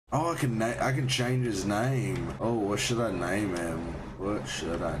Oh, I can change his name. Oh, what should I name him? What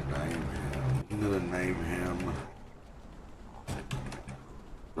should I name him? I'm gonna name him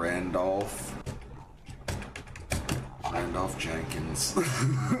Randolph Jankins.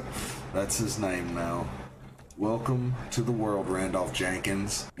 That's his name now. Welcome to the world, Randolph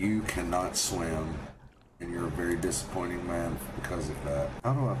Jankins. You cannot swim, and you're a very disappointing man because of that.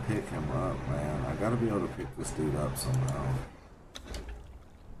 How do I pick him up, man? I gotta be able to pick this dude up somehow.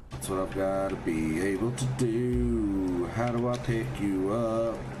 That's what I've got to be able to do. How do I pick you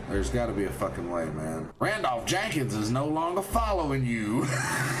up? There's got to be a fucking way, man. Randolph Jankins is no longer following you.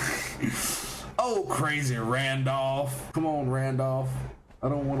 Oh, crazy Randolph. Come on, Randolph. I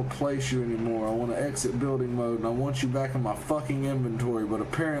don't want to place you anymore. I want to exit building mode, and I want you back in my fucking inventory, but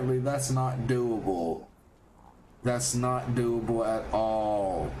apparently that's not doable. That's not doable at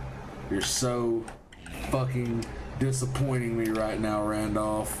all. You're so fucking disappointing me right now,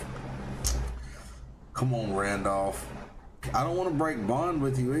 Randolph. Come on, Randolph. I don't want to break bond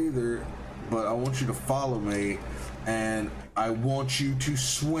with you either, but I want you to follow me, and I want you to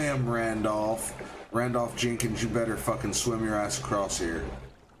swim, Randolph. Randolph Jenkins, you better fucking swim your ass across here.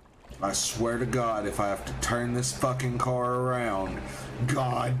 I swear to God, if I have to turn this fucking car around.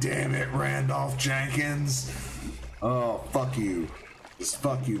 God damn it, Randolph Jenkins. Oh, fuck you. Just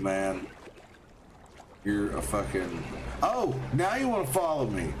fuck you, man. You're a fucking... Oh, now you want to follow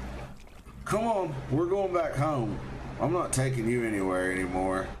me. Come on, we're going back home. I'm not taking you anywhere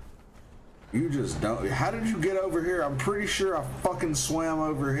anymore. You just don't... How did you get over here? I'm pretty sure I fucking swam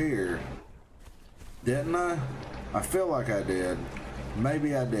over here. Didn't I? I feel like I did.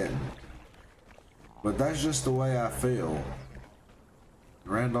 Maybe I didn't. But that's just the way I feel.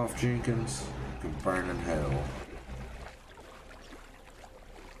 Randolph Jenkins can burn in hell.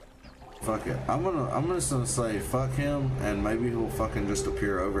 Fuck it. I'm just gonna say fuck him, and maybe he'll fucking just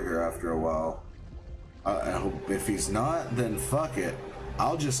appear over here after a while. If he's not, then fuck it.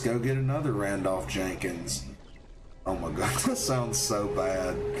 I'll just go get another Randolph Jankins. Oh my God, that sounds so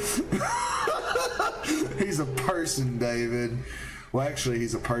bad. He's a person, David. Well, actually,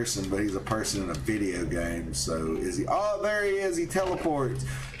 he's a person, but he's a person in a video game. So is he? Oh, there he is. He teleports.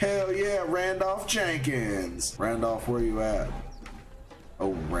 Hell yeah, Randolph Jankins. Randolph, where you at?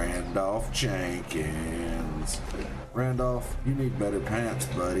 Oh, Randolph Jankins. Randolph, you need better pants,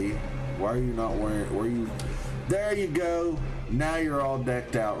 buddy. Why are you not wearing... Where you... There you go. Now you're all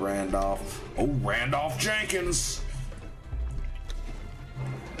decked out, Randolph. Oh, Randolph Jankins.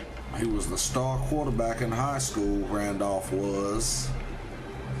 He was the star quarterback in high school, Randolph was.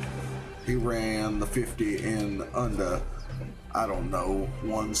 He ran the 50 in under, I don't know,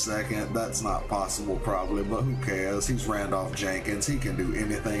 1 second. That's not possible probably, but who cares? He's Randolph Jankins. He can do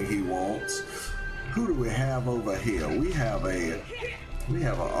anything he wants. Who do we have over here? We have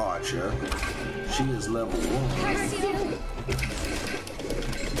an archer. She is level 1.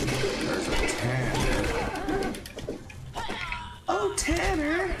 There's a Tanner. Oh,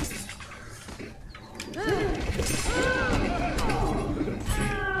 Tanner!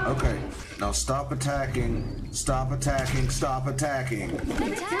 Okay, now stop attacking. Stop attacking. Stop attacking.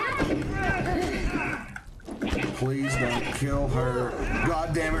 Please don't kill her.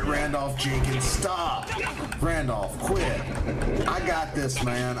 God damn it, Randolph Jenkins. Stop! Randolph, quit. I got this,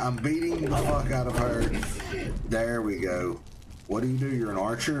 man. I'm beating the fuck out of her. There we go. What do? You're an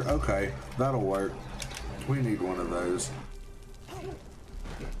archer? Okay, that'll work. We need one of those.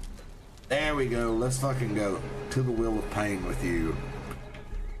 There we go. Let's fucking go. To the Wheel of Pain with you.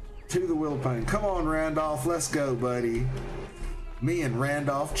 To the Wheel of Pain. Come on, Randolph. Let's go, buddy. Me and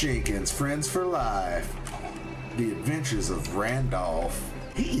Randolph Jenkins, friends for life. The Adventures of Randolph.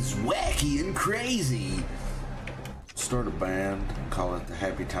 He's wacky and crazy. Start a band. Call it the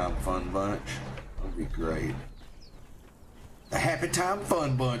Happy Time Fun Bunch. That'd be great. The Happy Time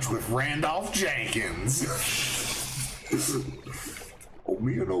Fun Bunch with Randolph Jenkins. Oh,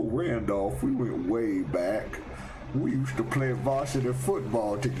 me and old Randolph, we went way back. We used to play varsity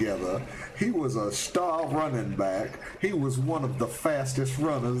football together. He was a star running back. He was one of the fastest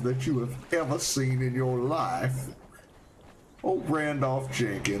runners that you have ever seen in your life. Old Randolph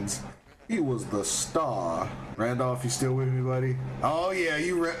Jenkins, he was the star. Randolph, you still with me, buddy? Oh yeah,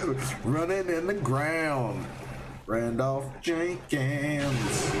 you running in the ground. Randolph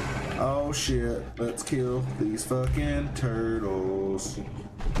Jenkins. Oh shit, let's kill these fucking turtles.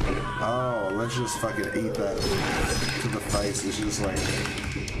 Oh, let's just fucking eat that to the face. It's just like,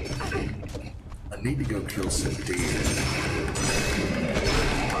 I need to go kill some deer.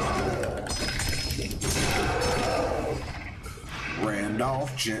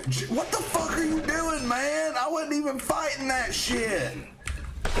 Randolph Jenkins. What the fuck are you doing, man? I wasn't even fighting that shit.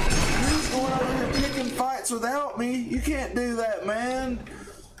 fights without me. You can't do that, man.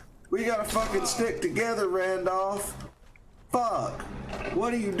 We gotta fucking stick together, Randolph. Fuck.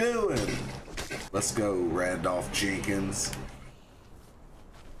 What are you doing? Let's go, Randolph Jankins.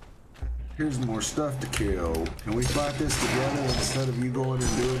 Here's more stuff to kill. Can we fight this together instead of you going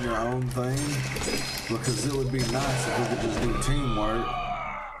and doing your own thing? Because it would be nice if we could just do teamwork.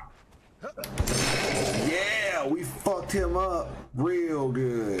 Yeah, we fucked him up real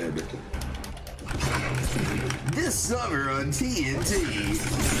good. This summer on TNT.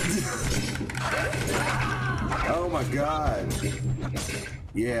 Oh my God.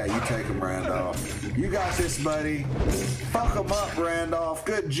 Yeah, you take him, Randolph. You got this, buddy. Fuck him up, Randolph.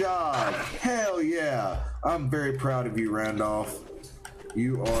 Good job. Hell yeah. I'm very proud of you, Randolph.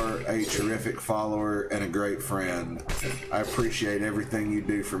 You are a terrific follower and a great friend. I appreciate everything you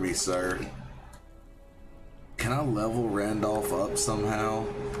do for me, sir. Can I level Randolph up somehow?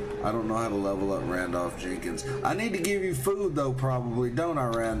 I don't know how to level up Randolph Jankins. I need to give you food though, probably, don't I,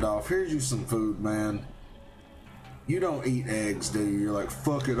 Randolph? Here's you some food, man. You don't eat eggs, do you? You're like,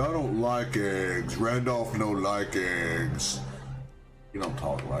 fuck it, I don't like eggs. Randolph no like eggs. You don't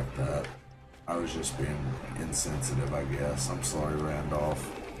talk like that. I was just being insensitive, I guess. I'm sorry,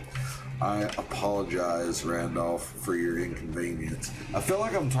 Randolph. I apologize, Randolph, for your inconvenience. I feel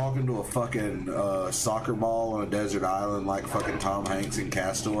like I'm talking to a fucking soccer ball on a desert island like fucking Tom Hanks in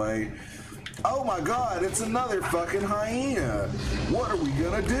Castaway. Oh my God, it's another fucking hyena. What are we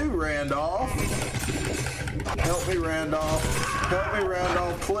gonna do, Randolph? Help me, Randolph. Help me,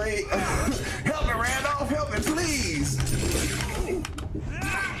 Randolph, please. Help me, Randolph. Help me, please.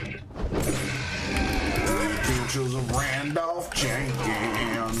 Adventures of Randolph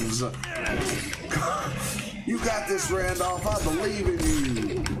Jankins. You got this, Randolph. I believe in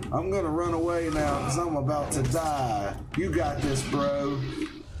you. I'm gonna run away now because I'm about to die. You got this, bro.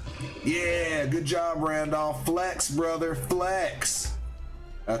 Yeah, good job, Randolph. Flex, brother, flex.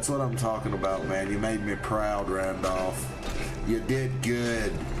 That's what I'm talking about, man. You made me proud, Randolph. You did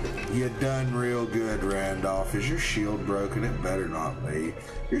good. You done real good, Randolph. Is your shield broken? It better not be.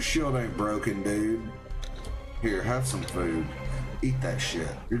 Your shield ain't broken, dude. Here, have some food. Eat that shit.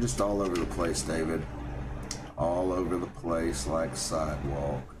 You're just all over the place, David. All over the place like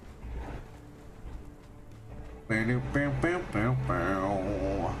sidewalk.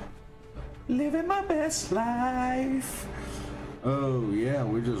 Living my best life. Oh yeah,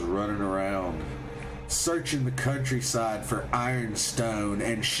 we're just running around searching the countryside for ironstone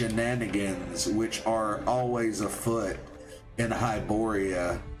and shenanigans, which are always afoot in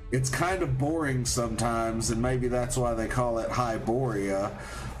Hyboria. It's kind of boring sometimes, and maybe that's why they call it Hyboria,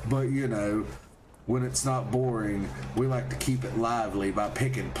 but you know, when it's not boring, we like to keep it lively by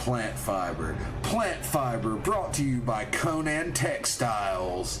picking plant fiber. Plant fiber brought to you by Conan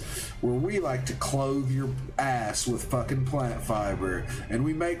Textiles, where we like to clothe your ass with fucking plant fiber, and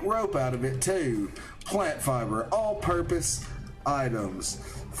we make rope out of it too. Plant fiber, all-purpose items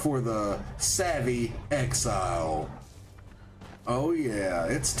for the savvy exile. Oh yeah,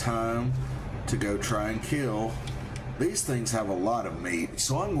 it's time to go try and kill. These things have a lot of meat,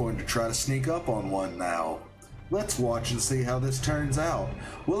 so I'm going to try to sneak up on one now. Let's watch and see how this turns out.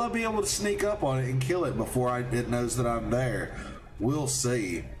 Will I be able to sneak up on it and kill it before it knows that I'm there? We'll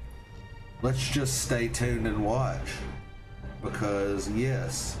see. Let's just stay tuned and watch. Because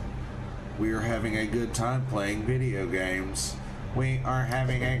yes, we are having a good time playing video games. We are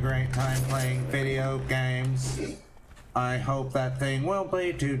having a great time playing video games. I hope that thing will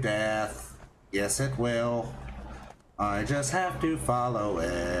bleed to death. Yes, it will. I just have to follow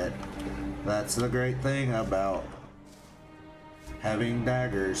it. That's the great thing about having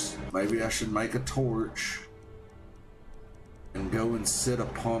daggers. Maybe I should make a torch and go and sit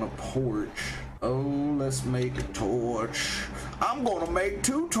upon a porch. Oh, let's make a torch. I'm gonna make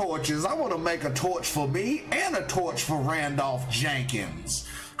 2 torches. I wanna make a torch for me and a torch for Randolph Jankins.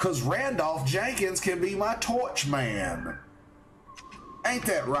 Cause Randolph Jankins can be my torch man. Ain't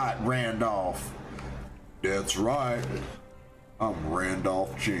that right, Randolph? That's right. I'm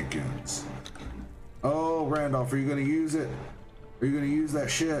Randolph Jankins. Oh, Randolph, are you gonna use it? Are you gonna use that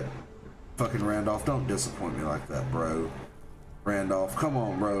shit? Fucking Randolph, don't disappoint me like that, bro. Randolph, come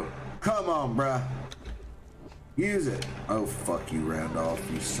on, bro. Come on, bruh. Use it. Oh, fuck you, Randolph,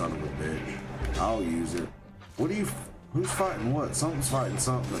 you son of a bitch. I'll use it. What are you... Who's fighting what? Something's fighting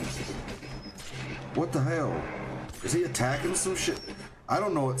something. What the hell? Is he attacking some shit? I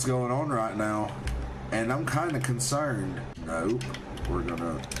don't know what's going on right now. And I'm kind of concerned. Nope. We're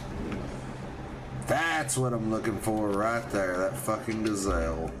gonna... That's what I'm looking for right there. That fucking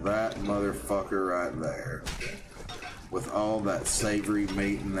gazelle. That motherfucker right there. with all that savory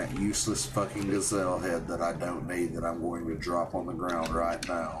meat and that useless fucking gazelle head that I don't need, that I'm going to drop on the ground right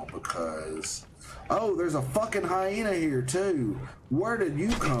now because... Oh, there's a fucking hyena here too. Where did you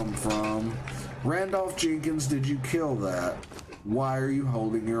come from? Randolph Jankins, did you kill that? Why are you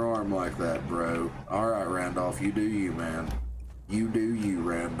holding your arm like that, bro? Alright, Randolph, you do you, man. You do you,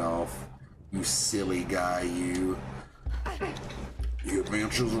 Randolph. You silly guy, you. The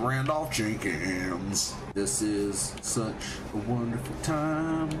Adventures of Randolph Jankins. This is such a wonderful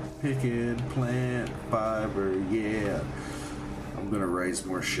time. Picking plant fiber, yeah. I'm gonna raise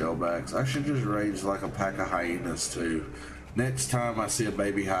more shellbacks. I should just raise like a pack of hyenas too. Next time I see a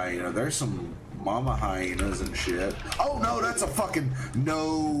baby hyena, there's some mama hyenas and shit. Oh no, that's a fucking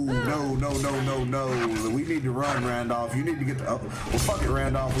no. We need to run, Randolph. You need to get the, oh, well, fuck it,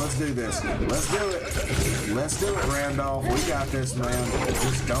 Randolph. Let's do this. Let's do it. Let's do it, Randolph. We got this, man.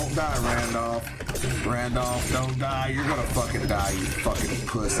 Just don't die, Randolph. Randolph, don't die. You're gonna fucking die, you fucking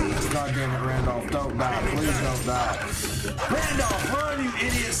pussy. God damn it, Randolph, don't die. Please don't die. Randolph, run, you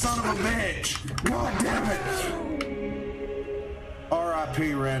idiot son of a bitch. God damn it.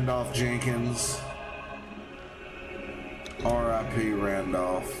 R.I.P. Randolph Jankins. R.I.P.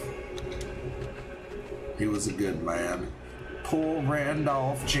 Randolph. He was a good man. Poor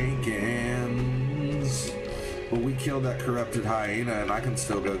Randolph Jankins. But we killed that corrupted hyena and I can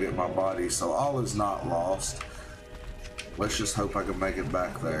still go get my body, so all is not lost. Let's just hope I can make it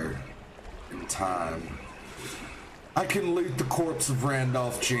back there in time. I can loot the corpse of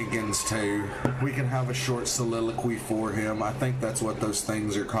Randolph Jankins too. We can have a short soliloquy for him. I think that's what those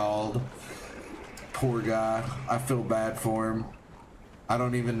things are called. Poor guy. I feel bad for him. I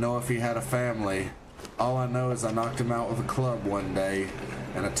don't even know if he had a family. All I know is I knocked him out with a club one day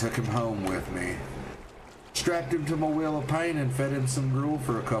and I took him home with me. Strapped him to my wheel of pain and fed him some gruel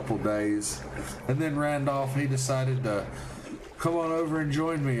for a couple days. And then Randolph, he decided to come on over and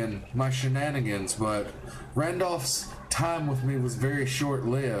join me in my shenanigans, but Randolph's time with me was very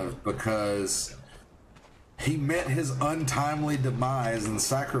short-lived because he met his untimely demise and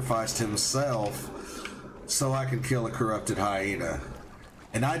sacrificed himself so I could kill a corrupted hyena.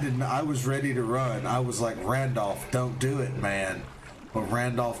 And I was ready to run. I was like, Randolph, don't do it, man. But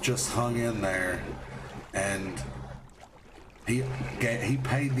Randolph just hung in there and he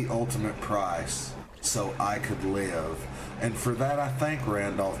paid the ultimate price so I could live. And for that, I thank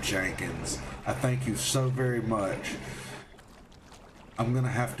Randolph Jankins. I thank you so very much. I'm gonna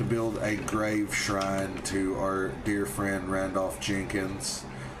have to build a grave shrine to our dear friend Randolph Jankins.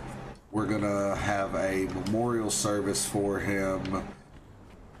 We're gonna have a memorial service for him.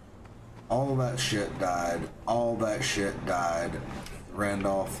 All that shit died. All that shit died.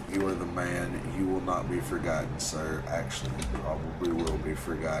 Randolph, you are the man. You will not be forgotten, sir. Actually, you probably will be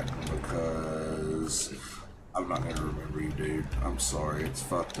forgotten because I'm not gonna remember you, dude. I'm sorry, it's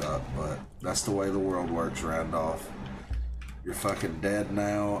fucked up, but that's the way the world works, Randolph. You're fucking dead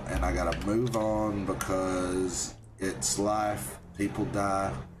now, and I gotta move on because it's life. People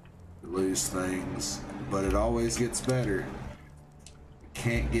die, lose things, but it always gets better. It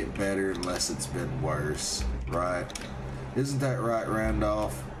can't get better unless it's been worse, right? Isn't that right,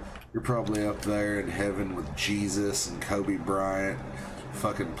 Randolph? You're probably up there in heaven with Jesus and Kobe Bryant,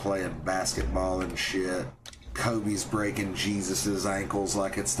 fucking playing basketball and shit. Kobe's breaking Jesus's ankles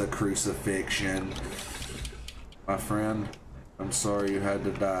like it's the crucifixion. My friend, I'm sorry you had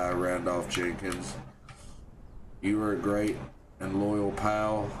to die, Randolph Jankins. You were a great and loyal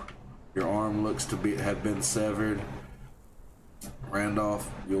pal. Your arm looks to have been severed.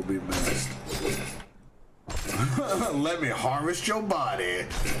 Randolph, you'll be missed. Let me harvest your body,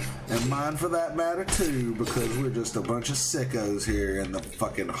 and mine for that matter too, because we're just a bunch of sickos here in the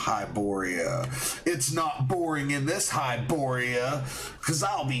fucking Hyboria. It's not boring in this Hyboria, cause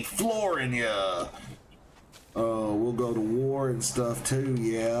I'll be flooring ya. We'll go to war and stuff too,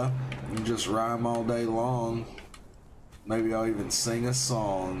 yeah, and just rhyme all day long. Maybe I'll even sing a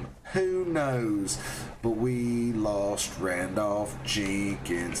song. Who knows? But we lost Randolph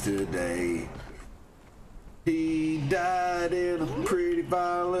Jankins today. He died in a pretty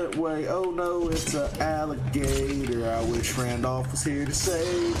violent way. Oh no, it's an alligator. I wish Randolph was here to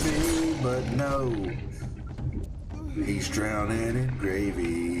save me, but no. He's drowning in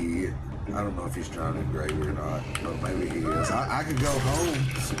gravy. I don't know if he's drowning in gravy or not, but maybe he is. I could go home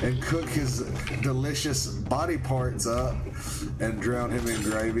and cook his delicious body parts up and drown him in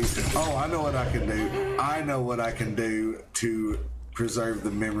gravy. Oh, I know what I can do. I know what I can do to preserve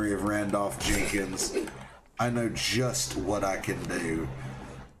the memory of Randolph Jankins. I know just what I can do.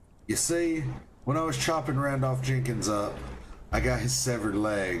 You see, when I was chopping Randolph Jankins up, I got his severed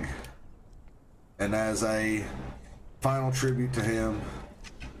leg. And as a final tribute to him,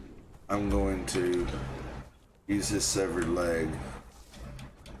 I'm going to use his severed leg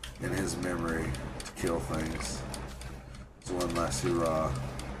in his memory to kill things. So one last hurrah.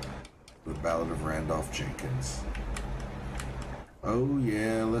 The Ballad of Randolph Jankins. Oh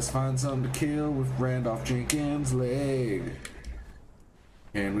yeah, let's find something to kill with Randolph Jenkins' leg.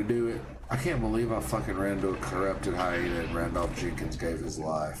 Can we do it? I can't believe how fucking corrupted hyena and Randolph Jenkins gave his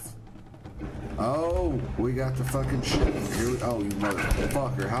life. Oh, we got the fucking shit. Here we, oh, you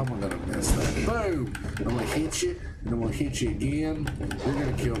motherfucker, how am I gonna miss that? Boom! I'm gonna hit you, and I'm gonna hit you again. You're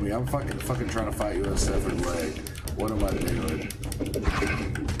gonna kill me. I'm fucking trying to fight you with a severed leg. What am I doing?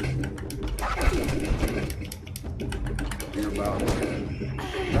 You're about dead.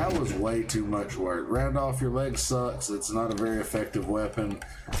 That was way too much work. Randolph, your leg sucks. It's not a very effective weapon.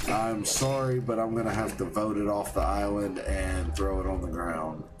 I'm sorry, but I'm gonna have to vote it off the island and throw it on the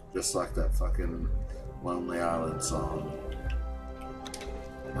ground. Just like that fucking Lonely Island song.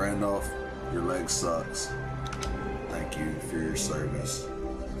 Randolph, your leg sucks. Thank you for your service.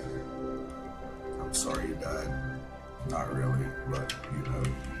 I'm sorry you died. Not really, but you know.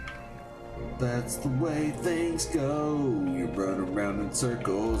 That's the way things go. You run around in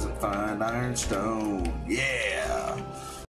circles and find ironstone. Yeah!